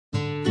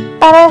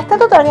Para este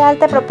tutorial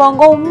te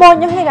propongo un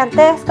moño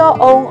gigantesco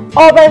o un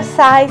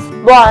oversize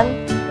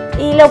bun.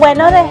 Y lo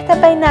bueno de este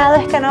peinado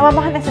es que no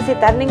vamos a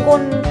necesitar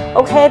ningún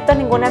objeto,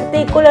 ningún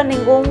artículo,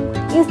 ningún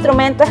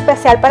instrumento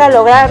especial para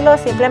lograrlo.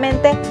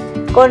 Simplemente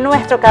con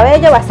nuestro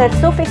cabello va a ser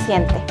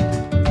suficiente.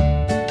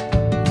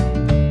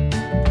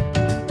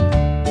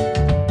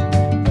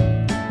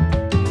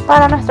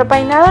 Para nuestro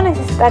peinado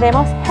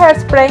necesitaremos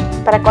hairspray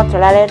para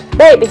controlar el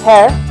baby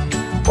hair,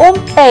 un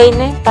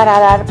peine para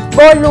dar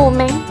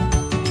volumen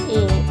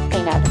y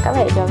peinar el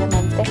cabello,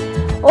 obviamente.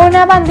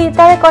 Una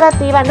bandita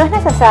decorativa, no es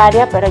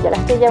necesaria, pero yo la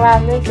estoy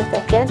llevando y si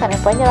ustedes quieren también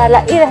pueden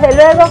llevarla. Y desde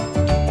luego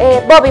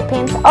bobby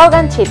pins o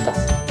ganchitos.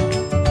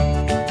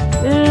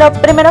 Lo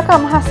primero que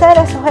vamos a hacer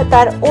es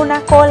sujetar una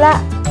cola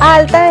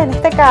alta en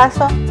este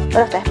caso,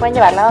 pero ustedes pueden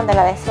llevarla donde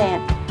la deseen.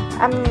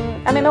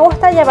 A mí me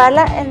gusta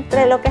llevarla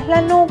entre lo que es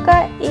la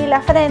nuca y la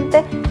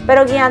frente,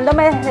 pero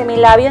guiándome desde mi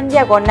labio en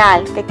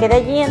diagonal, que quede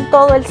allí en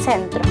todo el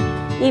centro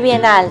y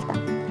bien alta.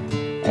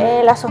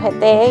 La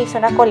sujeté, hice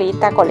una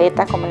coleta,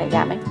 como le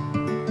llamen.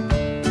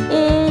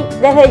 Y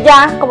desde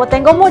ya, como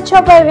tengo mucho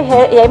baby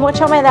hair y hay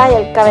mucha humedad y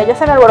el cabello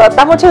se me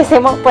alborota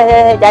muchísimo, pues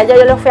desde ya yo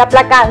lo fui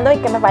aplacando y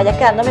que me vaya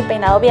quedando mi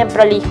peinado bien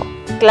prolijo.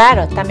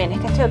 Claro, también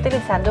es que estoy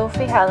utilizando un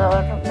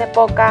fijador de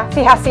poca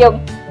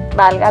fijación,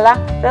 valga la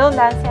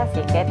redundancia,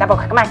 así que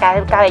tampoco es que me quede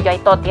el cabello ahí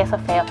todo tieso,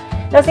 feo.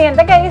 Lo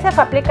siguiente que hice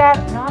fue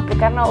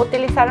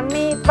utilizar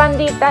mi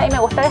bandita, y me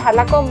gusta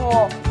dejarla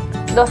como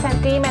 2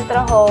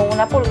 centímetros o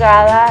 1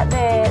 pulgada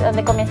de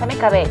donde comienza mi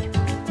cabello.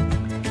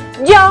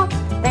 Yo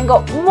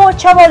tengo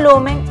mucho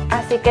volumen,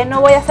 así que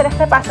no voy a hacer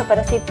este paso,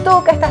 pero si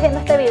tú que estás viendo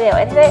este video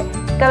eres de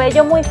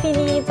cabello muy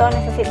finito,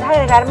 necesitas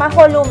agregar más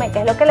volumen, que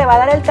es lo que le va a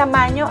dar el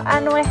tamaño a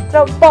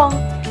nuestro bun,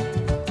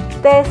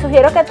 te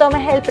sugiero que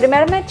tomes el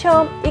primer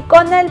mechón y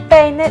con el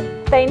peines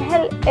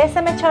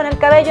ese mechón, el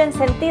cabello en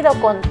sentido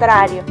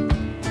contrario,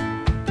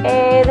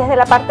 desde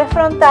la parte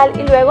frontal,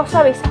 y luego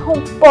suavizas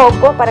un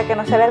poco para que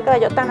no se vea el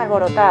cabello tan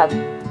alborotado.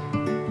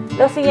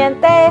 Lo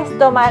siguiente es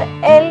tomar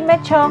el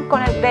mechón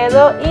con el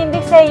dedo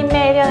índice y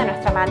medio de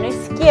nuestra mano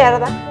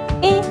izquierda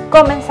y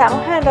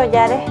comenzamos a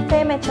enrollar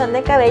este mechón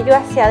de cabello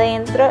hacia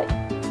adentro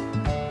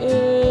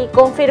y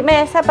con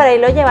firmeza para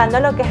irlo llevando a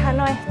lo que es a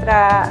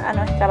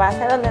nuestra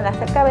base donde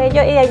nace el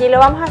cabello, y de allí lo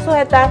vamos a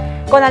sujetar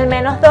con al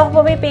menos 2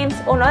 bobby pins,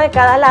 uno de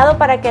cada lado,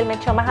 para que el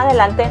mechón más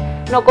adelante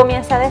no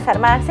comience a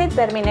desarmarse y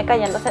termine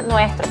cayéndose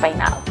nuestro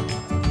peinado.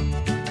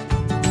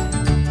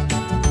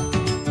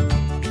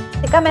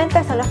 Básicamente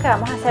eso es lo que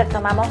vamos a hacer.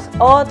 Tomamos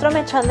otro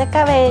mechón de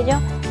cabello,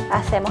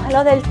 hacemos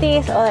lo del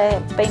tease o de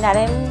peinar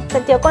en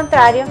sentido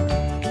contrario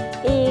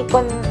y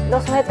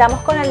lo sujetamos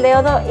con el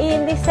dedo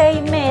índice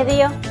y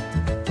medio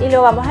y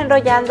lo vamos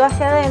enrollando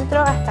hacia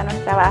adentro hasta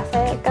nuestra base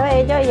del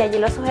cabello, y allí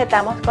lo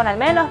sujetamos con al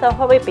menos 2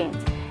 bobby pins.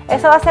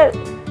 Eso va a ser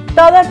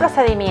todo el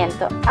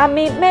procedimiento. A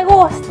mí me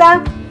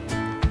gusta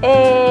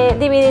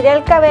dividir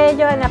el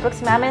cabello en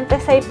aproximadamente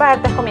 6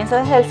 partes. Comienzo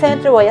desde el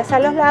centro y voy hacia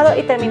los lados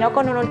y termino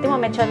con un último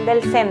mechón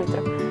del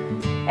centro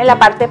en la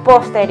parte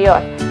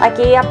posterior.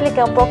 Aquí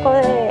apliqué un poco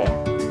de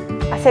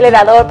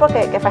acelerador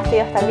porque qué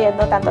fastidio estar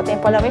viendo tanto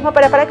tiempo lo mismo,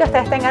 pero es para que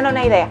ustedes tengan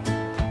una idea.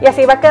 Y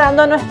así va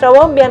quedando nuestro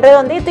bun bien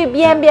redondito y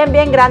bien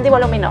grande y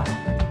voluminoso.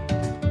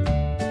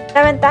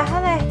 La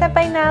ventaja de este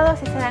peinado,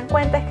 si se dan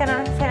cuenta, es que no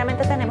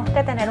necesariamente tenemos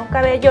que tener un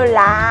cabello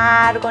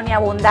largo ni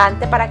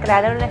abundante para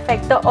crear un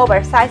efecto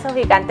oversize o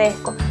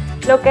gigantesco.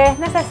 Lo que es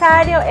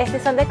necesario es, si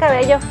son de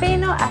cabello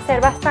fino, hacer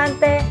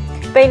bastante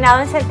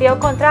peinado en sentido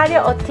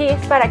contrario o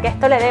tease para que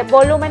esto le dé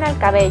volumen al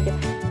cabello.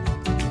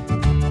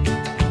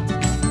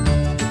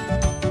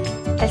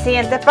 El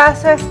siguiente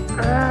paso es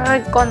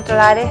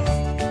controlar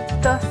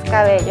estos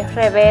cabellos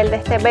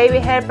rebeldes, este baby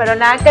hair, pero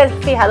nada que el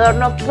fijador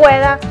no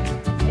pueda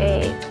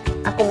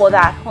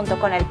acomodar junto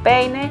con el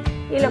peine,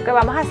 y lo que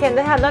vamos haciendo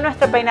es dejando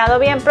nuestro peinado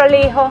bien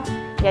prolijo.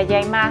 Y allí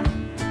hay más,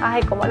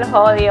 ay como los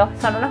odio,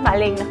 son unos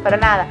malignos, pero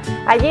nada,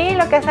 allí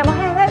lo que hacemos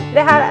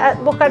es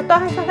buscar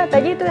todos esos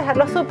detallitos y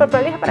dejarlo súper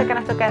prolijo para que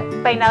nuestro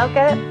peinado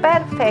quede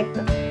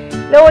perfecto.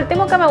 Lo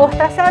último que me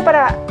gusta hacer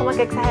para como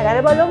que exagerar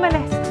el volumen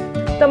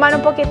es tomar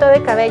un poquito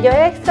de cabello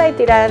extra y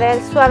tirar de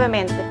él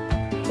suavemente.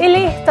 Y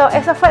listo,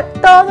 eso fue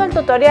todo el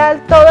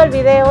tutorial, todo el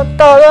video,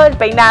 todo el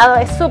peinado.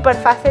 Es súper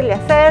fácil de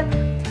hacer.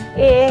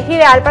 Es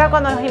ideal para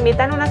cuando nos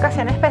invitan a una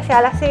ocasión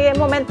especial, así en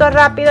momento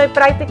rápido y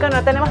práctico,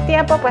 no tenemos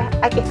tiempo, pues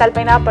aquí está el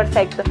peinado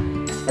perfecto.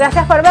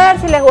 Gracias por ver.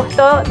 Si les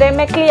gustó,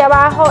 denme clic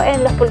abajo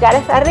en los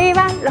pulgares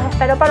arriba. Los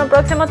espero para un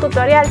próximo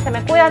tutorial. Se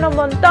me cuidan un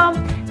montón.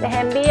 Les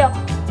envío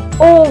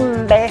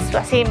un beso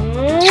así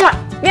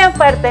bien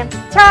fuerte.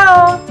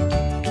 ¡Chao!